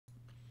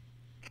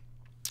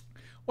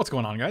What's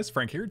going on, guys?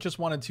 Frank here. Just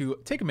wanted to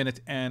take a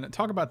minute and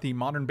talk about the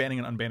modern banning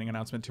and unbanning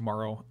announcement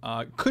tomorrow.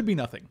 Could be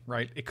nothing,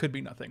 right? It could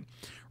be nothing.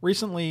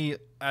 Recently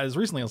as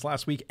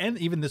last week, and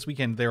even this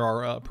weekend, there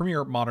are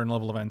premier modern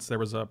level events. There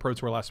was a Pro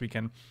Tour last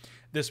weekend.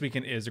 This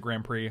weekend is a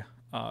Grand Prix.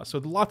 So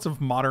lots of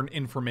modern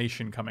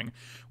information coming,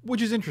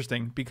 which is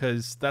interesting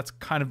because that's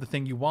kind of the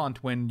thing you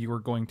want when you are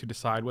going to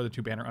decide whether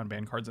to ban or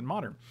unban cards in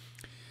modern.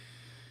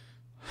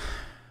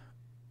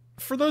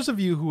 For those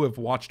of you who have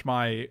watched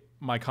my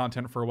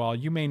content for a while,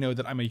 you may know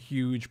that I'm a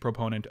huge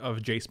proponent of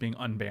Jace being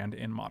unbanned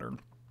in Modern.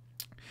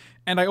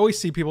 And I always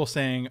see people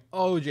saying,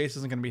 oh, Jace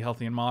isn't going to be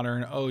healthy in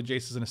Modern. Oh,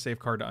 Jace isn't a safe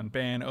card to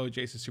unban. Oh,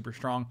 Jace is super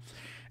strong.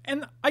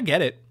 And I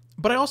get it.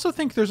 But I also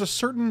think there's a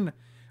certain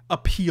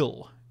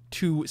appeal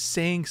to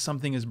saying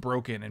something is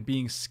broken and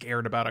being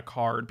scared about a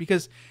card,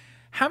 because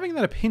having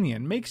that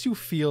opinion makes you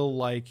feel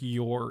like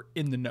you're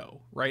in the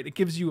know, right? It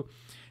gives you...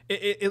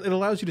 It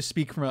allows you to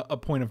speak from a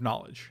point of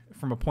knowledge,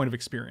 from a point of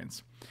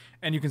experience.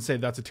 And you can say,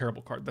 that's a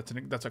terrible card.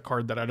 That's a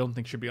card that I don't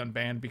think should be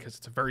unbanned because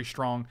it's very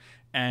strong.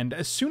 And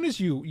as soon as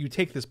you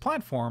take this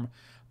platform,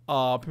 people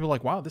are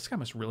like, wow, this guy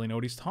must really know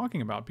what he's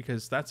talking about,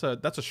 because that's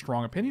a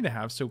strong opinion to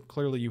have. So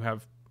clearly you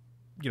have,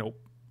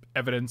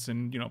 evidence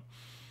and,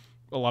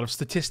 a lot of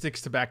statistics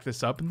to back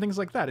this up and things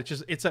like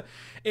that.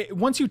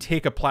 Once you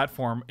take a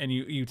platform and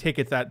you take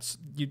it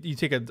you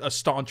take a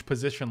staunch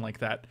position like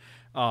that,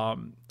 a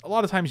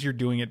lot of times you're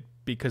doing it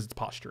because it's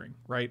posturing,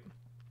 right?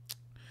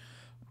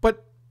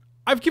 But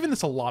I've given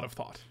this a lot of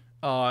thought.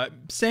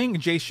 Saying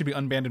Jace should be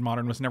unbanned in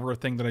Modern was never a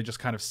thing that I just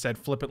kind of said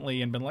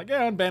flippantly and been like,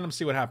 yeah, unban him,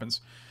 see what happens.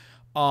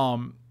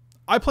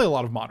 I play a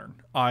lot of Modern.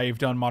 I've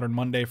done Modern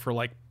Monday for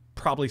like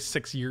probably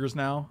 6 years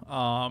now.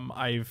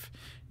 I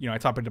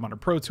top into Modern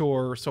Pro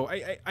Tour, so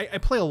I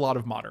play a lot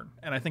of Modern,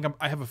 and I think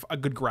I have a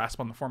good grasp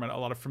on the format, a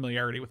lot of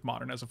familiarity with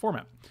Modern as a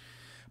format.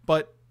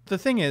 But the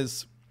thing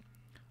is,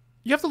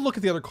 you have to look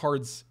at the other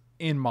cards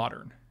in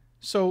Modern.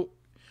 So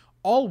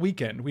all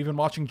weekend, we've been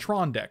watching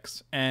Tron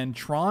decks, and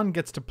Tron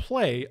gets to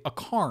play a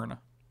Karn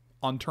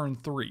on turn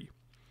 3.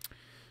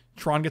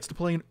 Tron gets to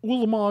play an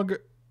Ulamog,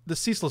 the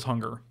Ceaseless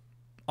Hunger,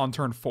 on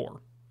turn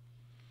 4.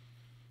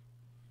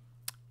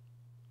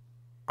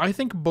 I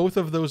think both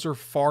of those are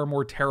far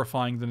more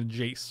terrifying than a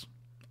Jace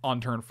on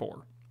turn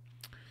 4.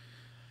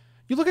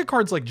 You look at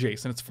cards like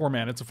Jace, and it's 4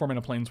 mana, it's a 4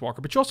 mana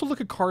Planeswalker, but you also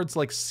look at cards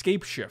like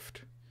Scape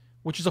Shift,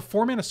 which is a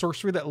 4 mana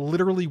sorcery that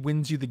literally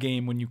wins you the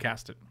game when you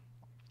cast it.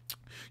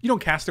 You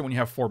don't cast it when you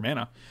have 4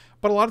 mana,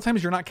 but a lot of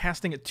times you're not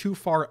casting it too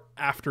far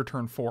after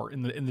turn 4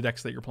 in the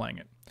decks that you're playing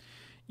it.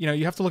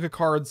 You have to look at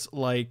cards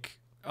like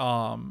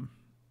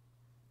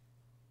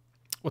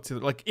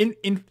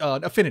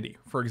Affinity,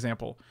 for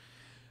example.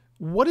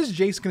 What is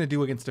Jace going to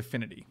do against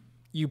Affinity?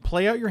 You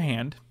play out your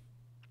hand,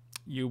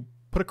 you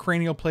put a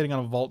Cranial Plating on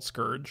a Vault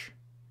Scourge,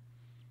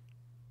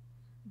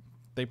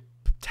 they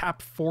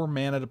tap 4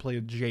 mana to play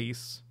a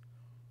Jace,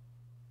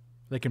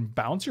 they can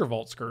bounce your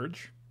Vault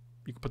Scourge,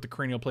 you can put the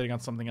Cranial Plating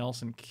on something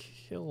else and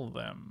kill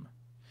them.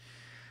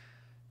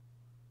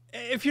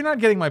 If you're not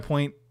getting my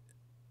point,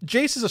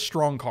 Jace is a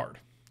strong card.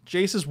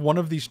 Jace is one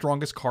of the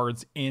strongest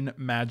cards in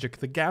Magic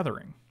the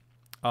Gathering.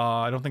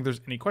 I don't think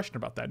there's any question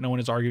about that. No one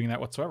is arguing that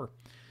whatsoever.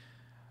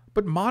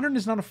 But Modern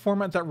is not a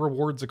format that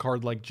rewards a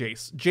card like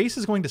Jace. Jace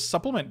is going to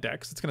supplement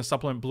decks. It's going to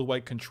supplement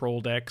blue-white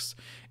control decks.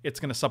 It's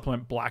going to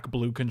supplement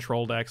black-blue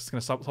control decks. It's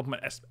going to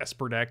supplement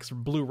Esper decks,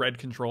 blue-red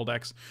control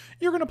decks.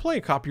 You're going to play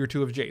a copy or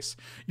two of Jace.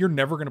 You're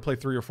never going to play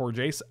 3 or 4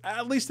 Jace,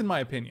 at least in my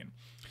opinion.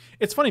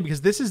 It's funny because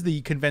this is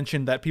the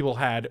convention that people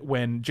had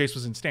when Jace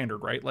was in Standard,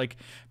 right? Like,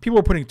 people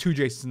were putting 2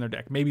 Jaces in their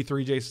deck, maybe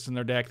 3 Jaces in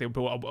their deck. They would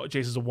put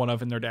Jaces of 1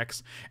 of in their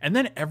decks. And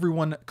then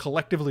everyone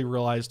collectively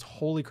realized,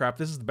 holy crap,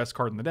 this is the best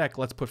card in the deck.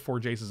 Let's put 4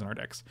 Jaces in our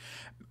decks.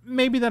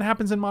 Maybe that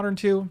happens in Modern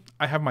too.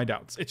 I have my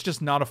doubts. It's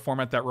just not a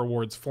format that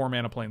rewards 4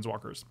 mana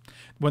Planeswalkers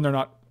when they're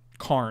not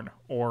Karn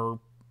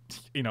or,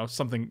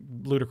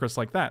 something ludicrous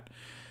like that.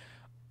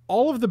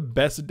 All of the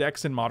best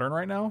decks in Modern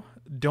right now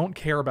don't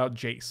care about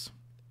Jace.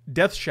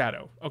 Death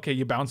Shadow. Okay,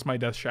 you bounce my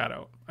Death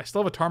Shadow. I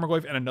still have a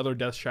Tarmogoyf and another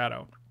Death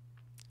Shadow.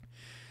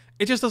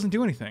 It just doesn't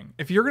do anything.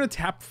 If you're going to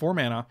tap 4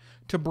 mana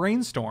to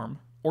Brainstorm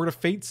or to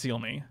Fate Seal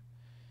me,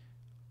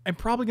 I'm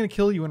probably going to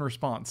kill you in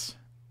response.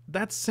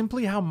 That's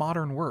simply how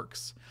Modern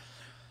works.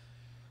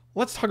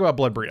 Let's talk about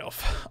Bloodbraid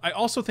Elf. I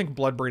also think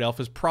Bloodbraid Elf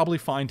is probably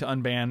fine to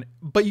unban,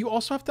 but you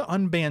also have to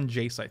unban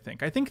Jace, I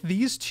think. I think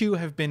these two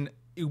have been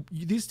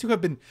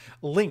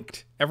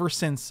linked ever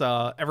since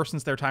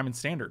their time in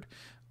Standard.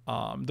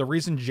 The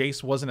reason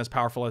Jace wasn't as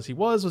powerful as he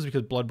was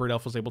because Bloodbraid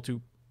Elf was able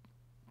to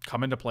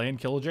come into play and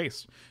kill a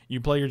Jace. You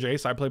play your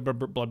Jace, I play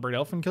Bloodbraid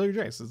Elf and kill your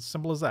Jace. It's as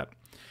simple as that.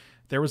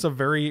 There was a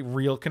very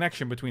real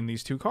connection between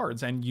these two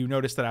cards, and you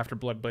noticed that after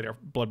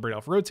Bloodbraid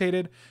Elf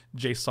rotated,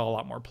 Jace saw a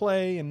lot more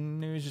play,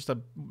 and it was just a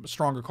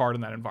stronger card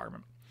in that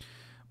environment.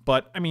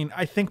 But, I mean,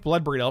 I think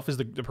Bloodbraid Elf is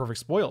the perfect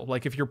spoil.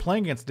 Like, if you're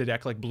playing against a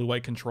deck like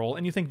Blue-White Control,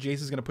 and you think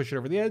Jace is going to push it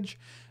over the edge,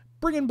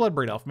 bring in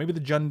Bloodbraid Elf. Maybe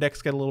the Jund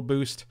decks get a little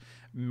boost.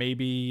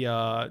 Maybe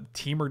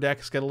Teamer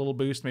decks get a little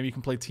boost. Maybe you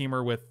can play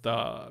Teamer with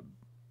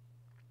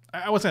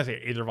I wasn't gonna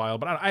say Aether Vial,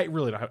 but I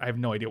really don't I have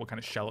no idea what kind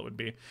of shell it would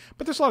be.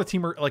 But there's a lot of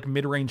teamer, like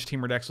mid-range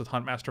teamer decks with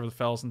Hunt Master of the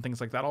Fells and things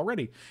like that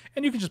already,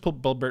 and you can just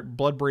put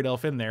Bloodbraid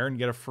Elf in there and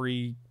get a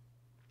free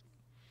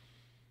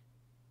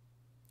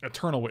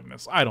Eternal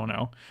Witness. I don't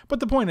know, but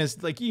the point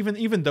is, like,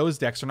 even those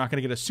decks are not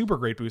going to get a super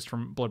great boost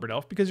from Bloodbraid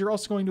Elf, because you're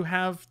also going to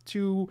have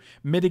to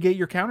mitigate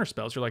your counter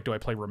spells. You're like, do I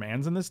play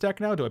Remands in this deck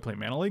now? Do I play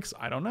Mana Leaks?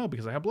 I don't know,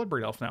 because I have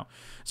Bloodbraid Elf now.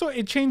 So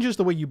it changes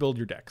the way you build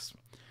your decks.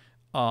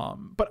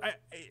 But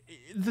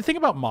the thing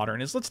about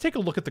Modern is, let's take a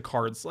look at the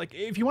cards. Like,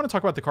 if you want to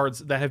talk about the cards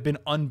that have been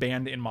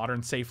unbanned in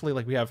Modern safely,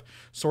 like we have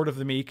Sword of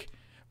the Meek,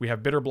 we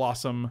have Bitter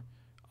Blossom,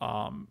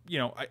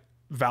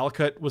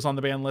 Valakut was on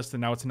the ban list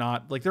and now it's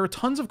not. Like, there are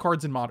tons of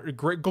cards in Modern.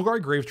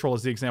 Golgari Grave Troll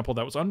is the example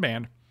that was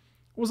unbanned. It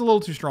was a little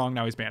too strong,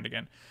 now he's banned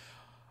again.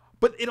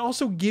 But it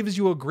also gives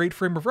you a great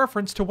frame of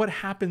reference to what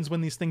happens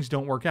when these things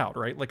don't work out,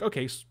 right? Like,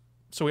 okay,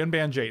 so we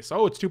unbanned Jace.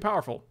 Oh, it's too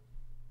powerful.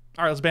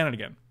 All right, let's ban it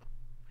again.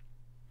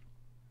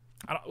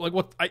 I don't, like,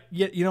 what I,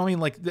 yeah, you know what I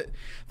mean? Like, the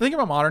thing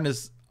about Modern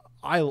is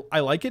I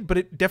like it, but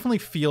it definitely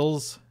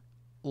feels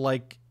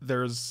like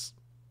there's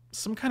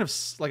some kind of,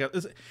 like,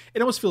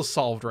 it almost feels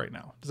solved right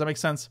now. Does that make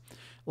sense?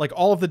 Like,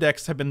 all of the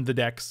decks have been the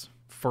decks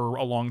for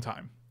a long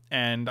time,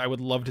 and I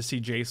would love to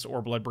see Jace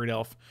or Bloodbraid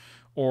Elf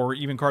or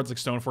even cards like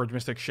Stoneforge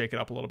Mystic shake it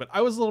up a little bit.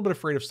 I was a little bit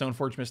afraid of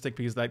Stoneforge Mystic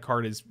because that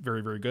card is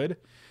very, very good.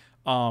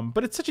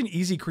 But it's such an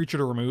easy creature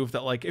to remove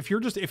that, like, if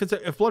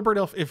Bloodbraid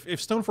Elf, if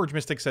Stoneforge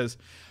Mystic says,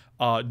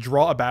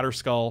 draw a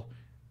Batterskull,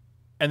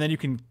 and then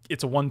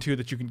it's a 1/2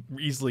 that you can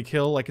easily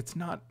kill, like, it's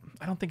not,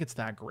 I don't think it's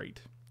that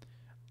great.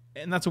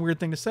 And that's a weird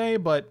thing to say,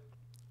 but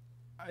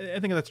I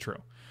think that's true.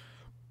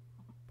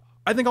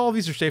 I think all of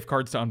these are safe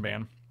cards to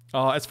unban.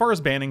 As far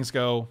as bannings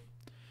go,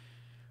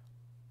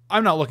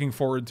 I'm not looking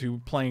forward to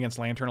playing against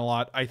Lantern a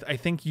lot. I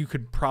think you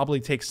could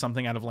probably take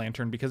something out of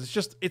Lantern, because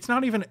it's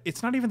not even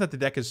that the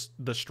deck is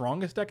the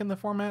strongest deck in the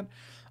format.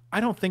 I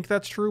don't think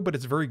that's true, but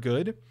it's very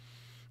good.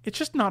 It's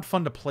just not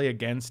fun to play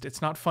against.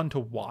 It's not fun to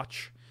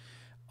watch.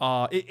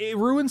 It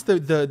ruins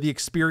the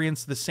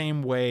experience the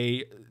same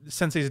way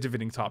Sensei's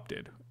Dividing Top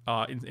did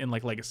in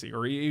like Legacy,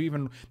 or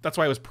even that's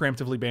why it was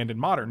preemptively banned in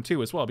Modern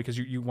too as well, because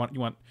you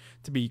want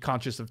to be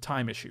conscious of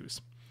time issues.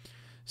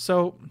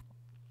 So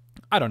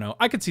I don't know.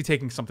 I could see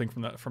taking something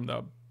from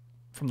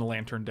the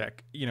Lantern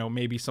deck. You know,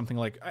 maybe something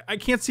like, I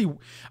can't see.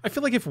 I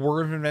feel like if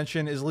Word of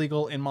Invention is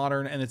legal in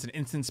Modern and it's an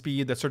instant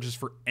speed that searches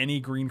for any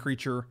green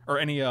creature or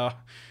any you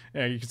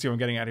can see what I'm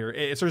getting at here.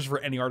 It searches for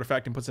any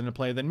artifact and puts it into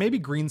play. Then maybe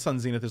Green Sun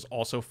Zenith is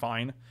also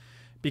fine,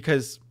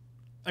 because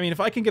I mean,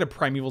 if I can get a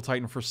Primeval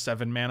Titan for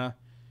 7 mana,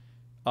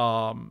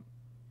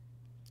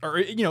 or,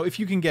 you know, if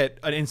you can get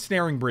an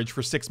Ensnaring Bridge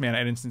for 6 mana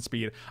at instant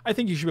speed, I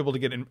think you should be able to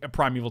get a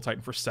Primeval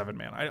Titan for 7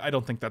 mana. I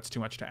don't think that's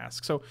too much to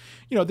ask. So,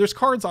 you know, there's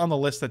cards on the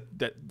list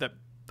that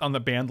on the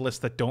banned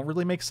list that don't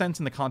really make sense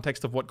in the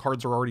context of what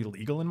cards are already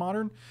legal in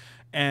Modern.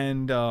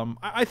 And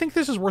I think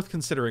this is worth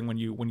considering when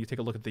you take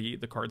a look at the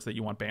cards that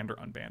you want banned or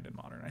unbanned in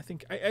Modern. I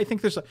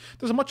think there's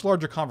a much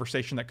larger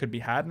conversation that could be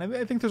had, and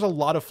I think there's a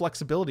lot of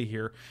flexibility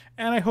here.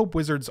 And I hope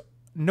Wizards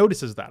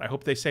notices that. I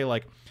hope they say,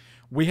 like,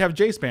 we have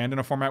Jace banned in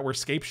a format where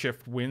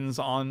Scapeshift wins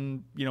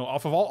on, you know,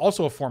 off of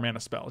also a 4-mana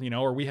spell, you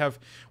know, or we have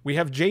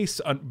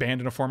Jace banned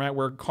in a format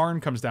where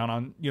Karn comes down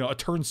on, you know, a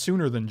turn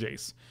sooner than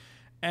Jace.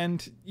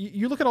 And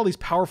you look at all these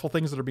powerful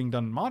things that are being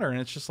done in Modern,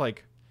 and it's just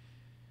like,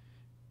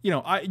 you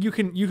know, you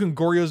can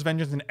Goryo's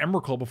Vengeance and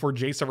Emrakul before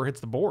Jace ever hits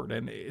the board,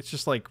 and it's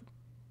just like,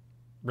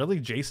 really,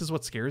 Jace is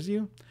what scares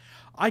you?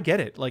 I get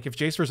it. Like, if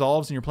Jace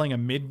resolves and you're playing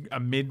a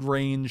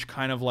mid-range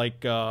kind of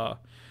like a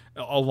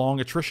long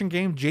attrition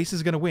game, Jace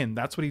is going to win.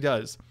 That's what he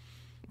does.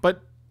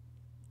 But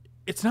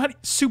it's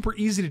not super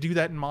easy to do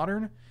that in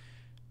Modern.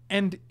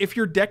 And if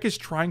your deck is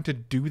trying to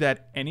do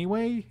that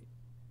anyway,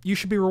 you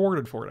should be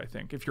rewarded for it, I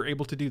think, if you're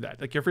able to do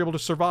that. Like, if you're able to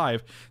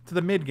survive to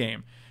the mid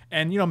game.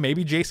 And, you know,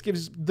 maybe Jace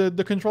gives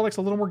the control decks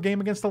a little more game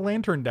against the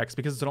Lantern decks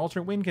because it's an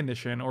alternate win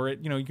condition, or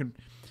you know, you can,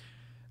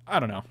 I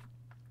don't know.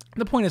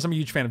 The point is, I'm a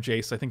huge fan of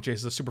Jace. I think Jace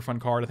is a super fun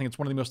card. I think it's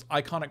one of the most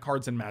iconic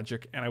cards in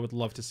Magic, and I would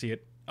love to see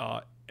it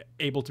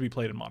able to be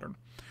played in Modern.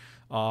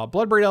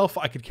 Bloodbraid Elf,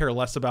 I could care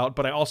less about,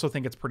 but I also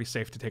think it's pretty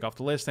safe to take off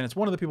the list, and it's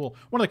one of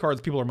the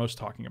cards people are most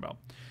talking about.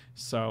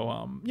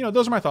 So, you know,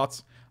 those are my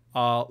thoughts.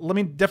 Let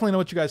me know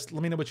what you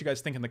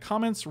guys think in the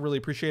comments. Really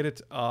appreciate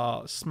it.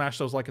 Smash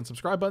those like and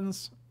subscribe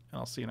buttons, and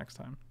I'll see you next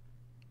time.